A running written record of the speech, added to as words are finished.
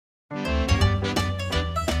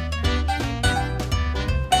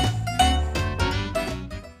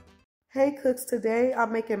Hey cooks, today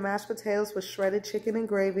I'm making mashed potatoes with shredded chicken and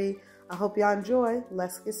gravy. I hope y'all enjoy.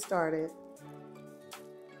 Let's get started.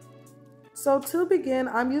 So to begin,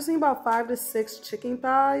 I'm using about 5 to 6 chicken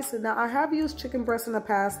thighs. Now I have used chicken breast in the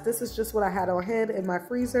past. This is just what I had on hand in my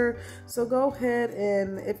freezer. So go ahead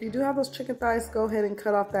and if you do have those chicken thighs, go ahead and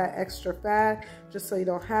cut off that extra fat just so you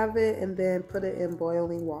don't have it, and then put it in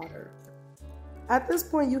boiling water. At this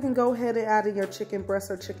point, you can go ahead and add in your chicken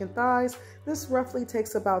breasts or chicken thighs. This roughly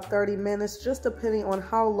takes about 30 minutes, just depending on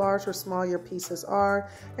how large or small your pieces are.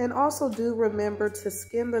 And also do remember to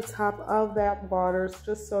skim the top of that water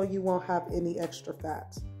just so you won't have any extra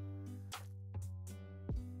fat.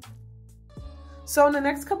 So in the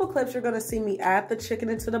next couple clips, you're going to see me add the chicken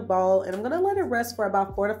into the bowl, and I'm going to let it rest for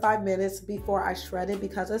about 4 to 5 minutes before I shred it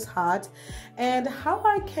because it's hot. And how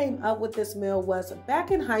I came up with this meal was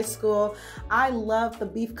back in high school, I loved the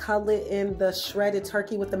beef cutlet and the shredded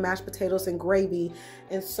turkey with the mashed potatoes and gravy.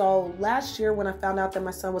 And so last year when I found out that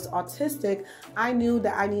my son was autistic, I knew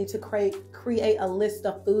that I needed to create a list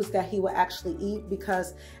of foods that he would actually eat,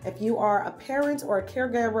 because if you are a parent or a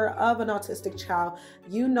caregiver of an autistic child,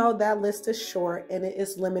 you know that list is short and it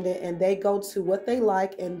is limited, and they go to what they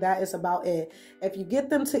like, and that is about it. If you get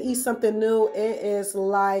them to eat something new, it is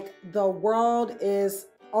like the world is,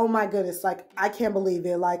 oh my goodness, like I can't believe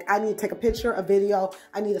it. Like I need to take a picture, a video,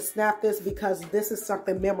 I need to snap this because this is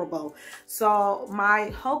something memorable. So my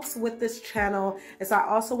hopes with this channel is I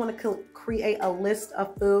also want to create a list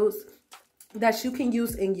of foods that you can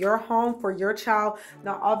use in your home for your child.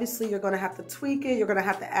 Now obviously you're going to have to tweak it, you're going to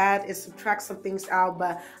have to add and subtract some things out,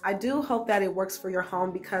 but I do hope that it works for your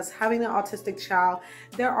home, because having an autistic child,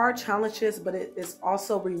 there are challenges, but it is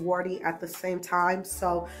also rewarding at the same time.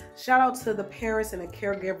 So shout out to the parents and the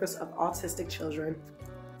caregivers of autistic children.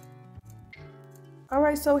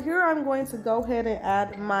 Alright, so here I'm going to go ahead and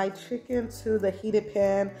add my chicken to the heated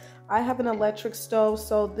pan. I have an electric stove,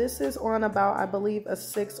 so this is on about, I believe, a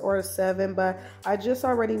 6 or a 7, but I just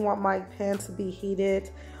already want my pan to be heated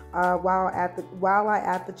while I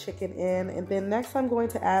add the chicken in. And then next I'm going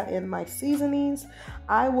to add in my seasonings.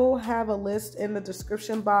 I will have a list in the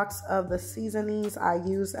description box of the seasonings I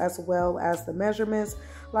use as well as the measurements.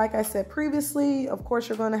 Like I said previously, of course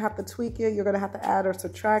you're going to have to tweak it, you're going to have to add or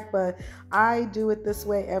subtract, but I do it this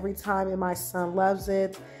way every time and my son loves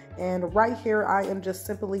it. And right here I am just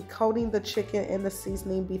simply coating the chicken in the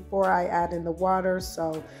seasoning before I add in the water.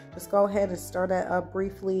 So just go ahead and stir that up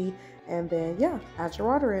briefly, and then yeah, add your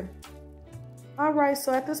water in. Alright,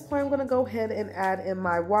 so at this point I'm going to go ahead and add in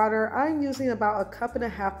my water. I'm using about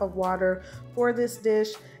 1.5 cups of water for this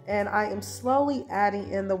dish, and I am slowly adding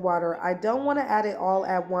in the water. I don't want to add it all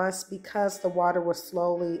at once because the water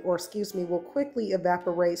will quickly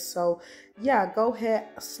evaporate. So yeah, go ahead,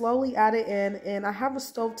 slowly add it in. And I have a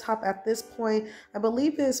stove top at this point. I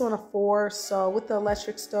believe it's on a 4. So with the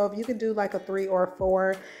electric stove, you can do like a 3 or a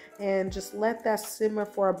 4, and just let that simmer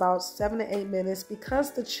for about 7 to 8 minutes.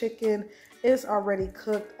 Because the chicken is already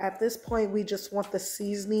cooked, at this point we just want the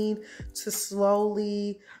seasoning to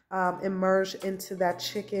slowly immerse into that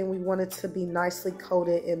chicken. We want it to be nicely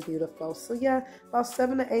coated and beautiful. So yeah, about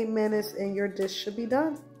 7 to 8 minutes and your dish should be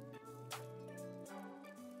done.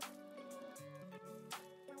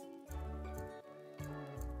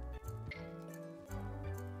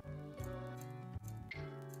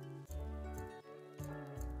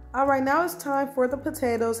 Alright, now it's time for the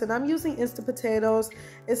potatoes, and I'm using instant potatoes.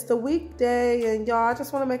 It's the weekday, and y'all, I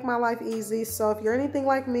just want to make my life easy. So if you're anything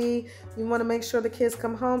like me, you want to make sure the kids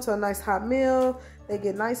come home to a nice hot meal, they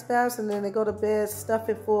get nice baths, and then they go to bed stuffed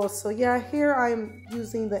and full. So yeah, here I'm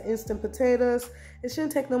using the instant potatoes. It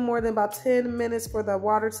shouldn't take no more than about 10 minutes for the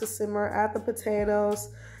water to simmer. Add the potatoes,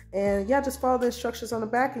 and yeah, just follow the instructions on the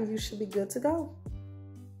back and you should be good to go.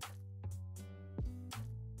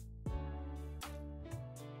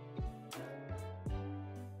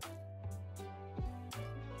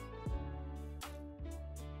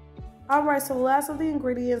 Alright, so the last of the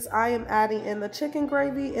ingredients, I am adding in the chicken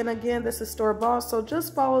gravy, and again, this is store-bought, so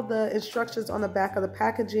just follow the instructions on the back of the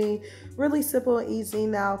packaging. Really simple and easy.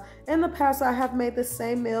 Now, in the past, I have made the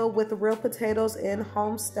same meal with real potatoes and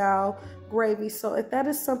home-style gravy, so if that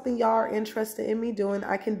is something y'all are interested in me doing,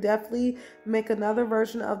 I can definitely make another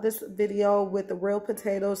version of this video with the real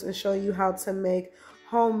potatoes and show you how to make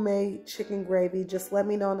homemade chicken gravy. Just let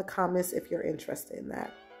me know in the comments if you're interested in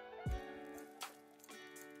that.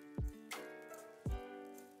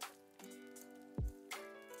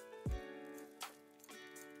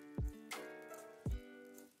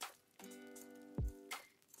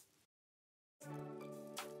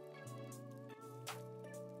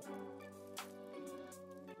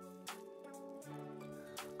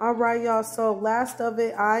 All right, y'all, so last of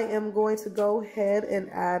it, I am going to go ahead and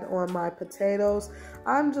add on my potatoes.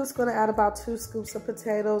 I'm just going to add about 2 scoops of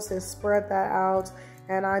potatoes and spread that out.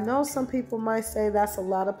 And I know some people might say that's a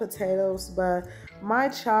lot of potatoes, but my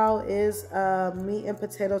child is a meat and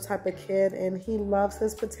potato type of kid, and he loves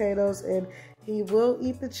his potatoes, and he will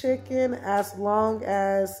eat the chicken as long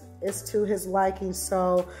as it's to his liking.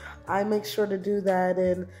 So I make sure to do that.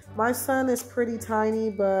 And my son is pretty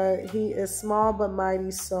tiny, but he is small but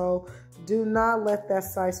mighty. So do not let that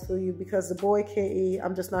size fool you, because the boy can't eat.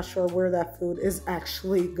 I'm just not sure where that food is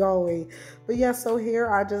actually going. But yeah, so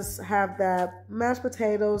here I just have that mashed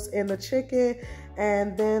potatoes and the chicken.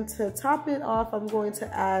 And then to top it off, I'm going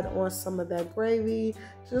to add on some of that gravy,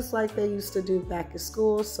 just like they used to do back in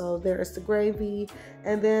school. So there's the gravy.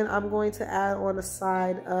 And then I'm going to add on a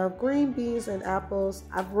side of green beans and apples.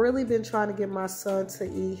 I've really been trying to get my son to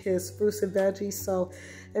eat his fruits and veggies. So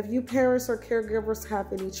if you parents or caregivers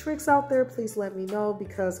have any tricks out there, please let me know,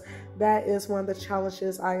 because that is one of the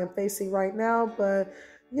challenges I am facing right now. But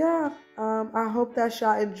yeah, I hope that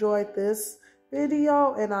y'all enjoyed this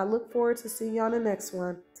video, and I look forward to seeing you on the next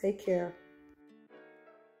one. Take care.